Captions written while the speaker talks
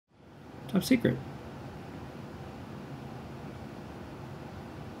Top secret.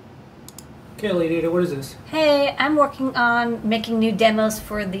 Okay, Lady Ada, what is this? Hey, I'm working on making new demos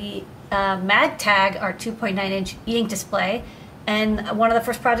for the MagTag, our 2.9-inch e-ink display. And one of the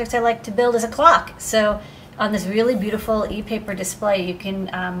first projects I like to build is a clock. So on this really beautiful e-paper display, you can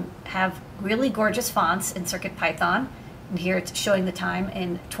have really gorgeous fonts in CircuitPython. And here it's showing the time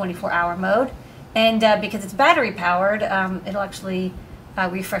in 24-hour mode. And because it's battery powered, it'll actually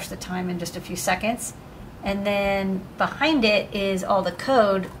refresh the time in just a few seconds. And then behind it is all the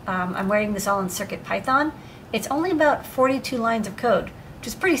code. I'm writing this all in CircuitPython. It's only about 42 lines of code, which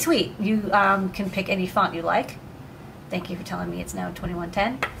is pretty sweet. You can pick any font you like. Thank you for telling me it's now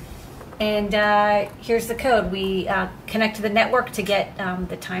 2110. And here's the code. We connect to the network to get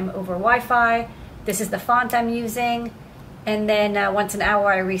the time over Wi-Fi. This is the font I'm using. And then once an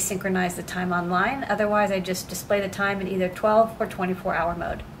hour, I resynchronize the time online. Otherwise, I just display the time in either 12 or 24-hour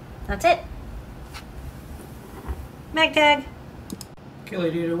mode. That's it. MagTag. Okay,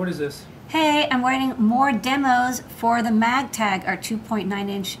 Lady Ada, what is this? Hey, I'm writing more demos for the MagTag, our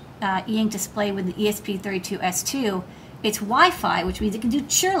 2.9-inch e-ink display with the ESP32S2. It's Wi-Fi, which means it can do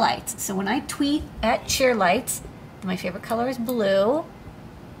cheer lights. So when I tweet at cheer lights, my favorite color is blue.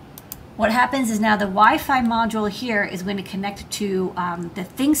 What happens is now the Wi-Fi module here is going to connect to the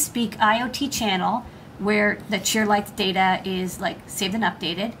ThingSpeak IoT channel, where the cheer lights data is like saved and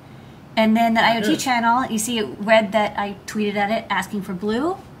updated. And then the IoT channel, you see it read that I tweeted at it asking for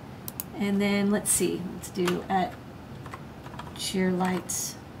blue. And then let's see, let's do at cheer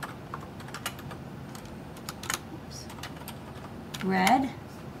lights red.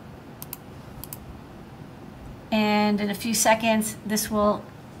 And in a few seconds, this will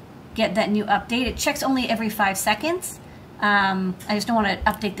get that new update. It checks only every 5 seconds. I just don't want to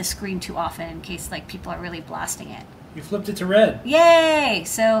update the screen too often in case like people are really blasting it. You flipped it to red. Yay!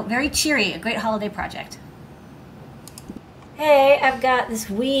 So very cheery, a great holiday project. Hey, I've got this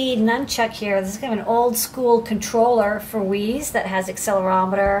Wii nunchuck here. This is kind of an old school controller for Wii's that has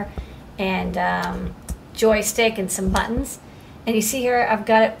accelerometer and joystick and some buttons. And you see here I've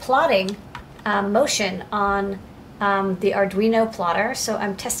got it plotting motion on the Arduino plotter. So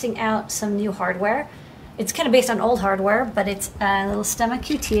I'm testing out some new hardware. It's kind of based on old hardware, but it's a little Stemma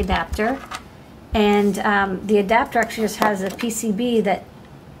QT adapter. And the adapter actually just has a PCB that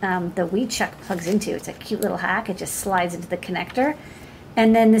the Wii chuck plugs into. It's a cute little hack. It just slides into the connector.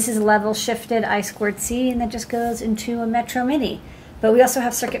 And then this is level shifted I2C, and that just goes into a Metro Mini. But we also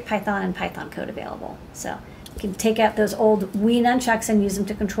have CircuitPython and Python code available. So you can take out those old Wii nunchucks and use them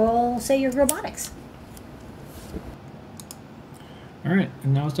to control, say, your robotics. All right,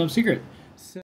 and now it's top secret.